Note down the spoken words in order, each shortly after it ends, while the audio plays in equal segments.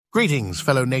Greetings,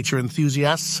 fellow nature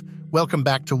enthusiasts. Welcome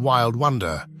back to Wild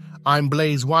Wonder. I'm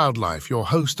Blaze Wildlife, your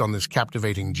host on this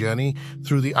captivating journey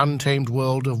through the untamed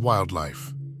world of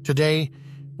wildlife. Today,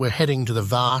 we're heading to the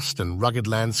vast and rugged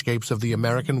landscapes of the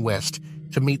American West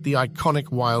to meet the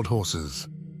iconic wild horses.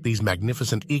 These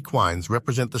magnificent equines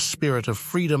represent the spirit of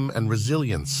freedom and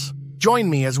resilience. Join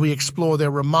me as we explore their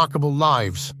remarkable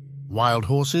lives. Wild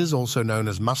horses, also known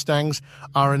as mustangs,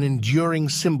 are an enduring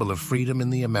symbol of freedom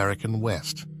in the American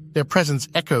West. Their presence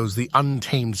echoes the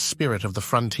untamed spirit of the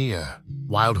frontier.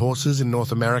 Wild horses in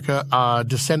North America are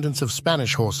descendants of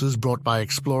Spanish horses brought by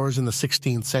explorers in the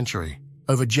 16th century.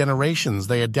 Over generations,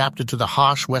 they adapted to the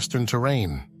harsh western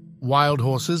terrain. Wild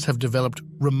horses have developed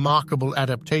remarkable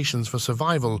adaptations for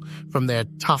survival, from their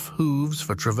tough hooves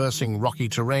for traversing rocky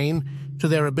terrain to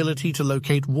their ability to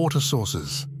locate water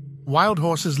sources. Wild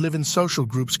horses live in social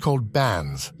groups called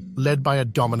bands, led by a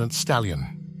dominant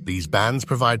stallion. These bands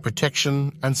provide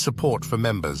protection and support for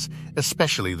members,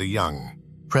 especially the young.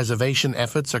 Preservation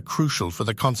efforts are crucial for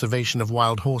the conservation of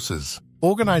wild horses.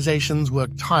 Organizations work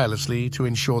tirelessly to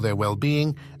ensure their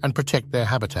well-being and protect their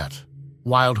habitat.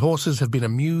 Wild horses have been a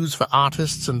muse for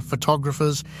artists and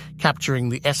photographers, capturing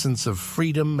the essence of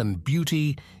freedom and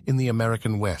beauty in the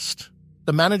American West.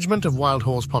 The management of wild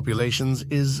horse populations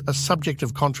is a subject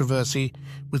of controversy,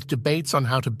 with debates on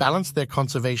how to balance their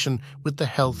conservation with the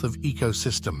health of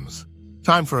ecosystems.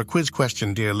 Time for a quiz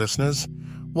question, dear listeners.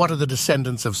 What are the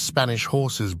descendants of Spanish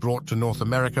horses brought to North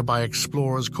America by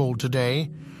explorers called today?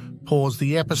 Pause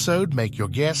the episode, make your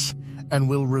guess, and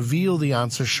we'll reveal the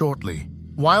answer shortly.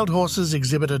 Wild horses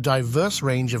exhibit a diverse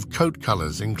range of coat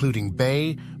colors, including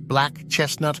bay, black,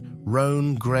 chestnut,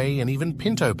 roan, gray, and even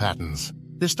pinto patterns.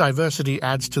 This diversity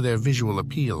adds to their visual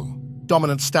appeal.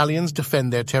 Dominant stallions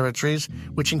defend their territories,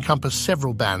 which encompass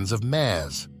several bands of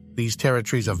mares. These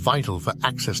territories are vital for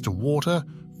access to water,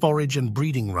 forage, and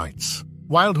breeding rights.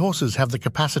 Wild horses have the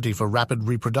capacity for rapid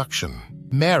reproduction.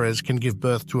 Mares can give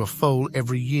birth to a foal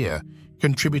every year,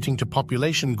 contributing to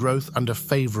population growth under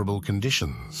favorable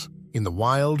conditions. In the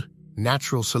wild,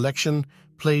 natural selection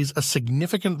plays a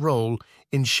significant role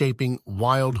in shaping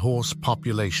wild horse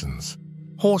populations.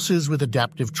 Horses with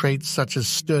adaptive traits such as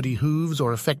sturdy hooves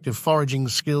or effective foraging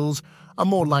skills are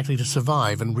more likely to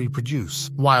survive and reproduce.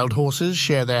 Wild horses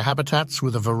share their habitats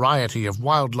with a variety of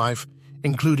wildlife,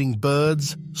 including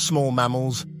birds, small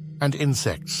mammals, and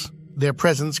insects. Their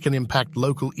presence can impact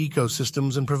local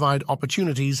ecosystems and provide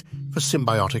opportunities for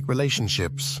symbiotic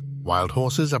relationships. Wild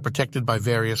horses are protected by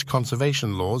various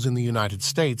conservation laws in the United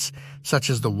States, such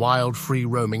as the Wild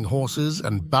Free-Roaming Horses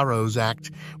and Burros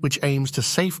Act, which aims to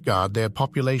safeguard their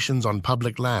populations on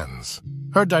public lands.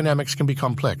 Herd dynamics can be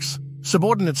complex.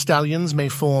 Subordinate stallions may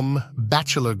form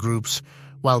bachelor groups,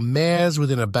 while mares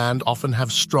within a band often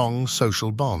have strong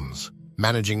social bonds.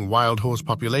 Managing wild horse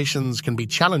populations can be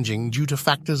challenging due to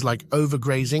factors like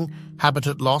overgrazing,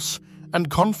 habitat loss, and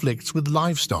conflicts with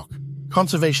livestock.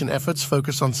 Conservation efforts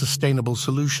focus on sustainable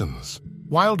solutions.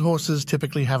 Wild horses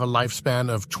typically have a lifespan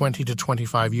of 20 to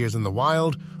 25 years in the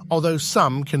wild, although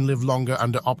some can live longer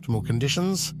under optimal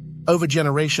conditions. Over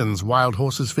generations, wild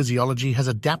horses' physiology has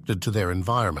adapted to their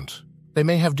environment. They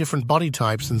may have different body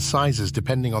types and sizes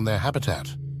depending on their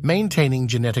habitat. Maintaining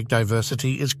genetic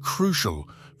diversity is crucial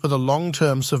for the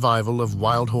long-term survival of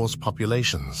wild horse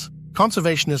populations.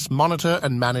 Conservationists monitor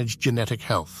and manage genetic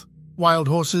health. Wild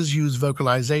horses use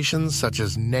vocalizations such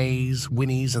as neighs,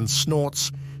 whinnies, and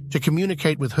snorts to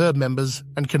communicate with herd members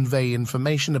and convey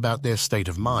information about their state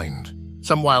of mind.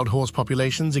 Some wild horse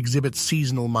populations exhibit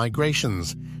seasonal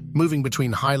migrations, moving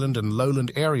between highland and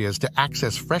lowland areas to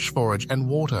access fresh forage and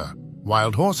water.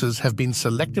 Wild horses have been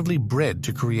selectively bred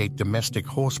to create domestic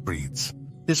horse breeds.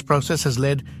 This process has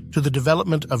led to the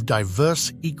development of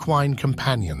diverse equine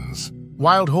companions.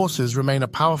 Wild horses remain a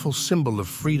powerful symbol of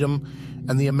freedom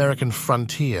and the American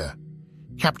frontier,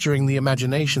 capturing the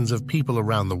imaginations of people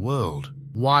around the world.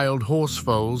 Wild horse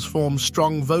foals form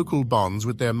strong vocal bonds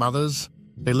with their mothers.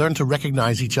 They learn to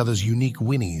recognize each other's unique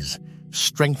whinnies,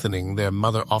 strengthening their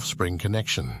mother-offspring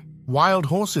connection. Wild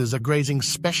horses are grazing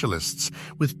specialists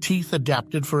with teeth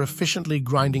adapted for efficiently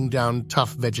grinding down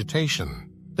tough vegetation.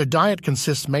 Their diet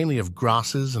consists mainly of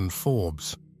grasses and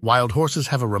forbs. Wild horses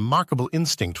have a remarkable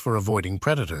instinct for avoiding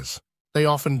predators. They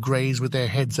often graze with their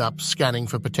heads up, scanning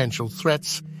for potential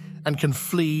threats, and can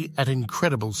flee at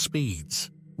incredible speeds.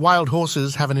 Wild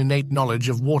horses have an innate knowledge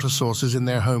of water sources in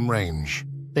their home range.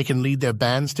 They can lead their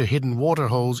bands to hidden water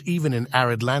holes even in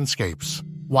arid landscapes.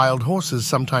 Wild horses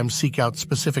sometimes seek out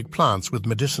specific plants with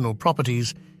medicinal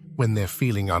properties when they're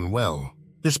feeling unwell.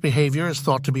 This behavior is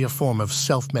thought to be a form of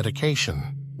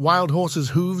self-medication. Wild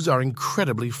horses' hooves are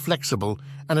incredibly flexible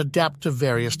and adapt to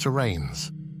various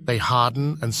terrains. They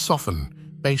harden and soften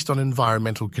based on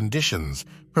environmental conditions,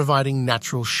 providing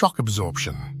natural shock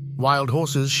absorption. Wild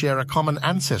horses share a common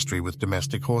ancestry with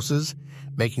domestic horses,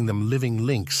 making them living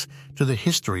links to the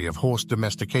history of horse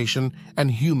domestication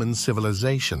and human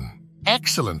civilization.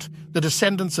 Excellent! The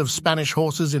descendants of Spanish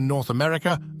horses in North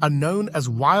America are known as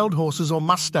wild horses or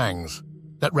mustangs.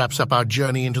 That wraps up our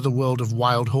journey into the world of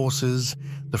wild horses,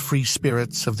 the free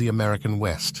spirits of the American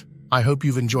West. I hope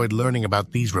you've enjoyed learning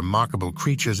about these remarkable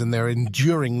creatures and their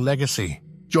enduring legacy.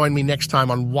 Join me next time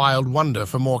on Wild Wonder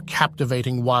for more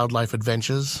captivating wildlife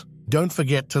adventures. Don't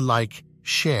forget to like,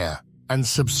 share, and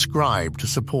subscribe to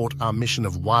support our mission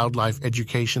of wildlife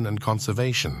education and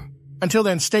conservation. Until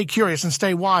then, stay curious and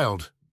stay wild.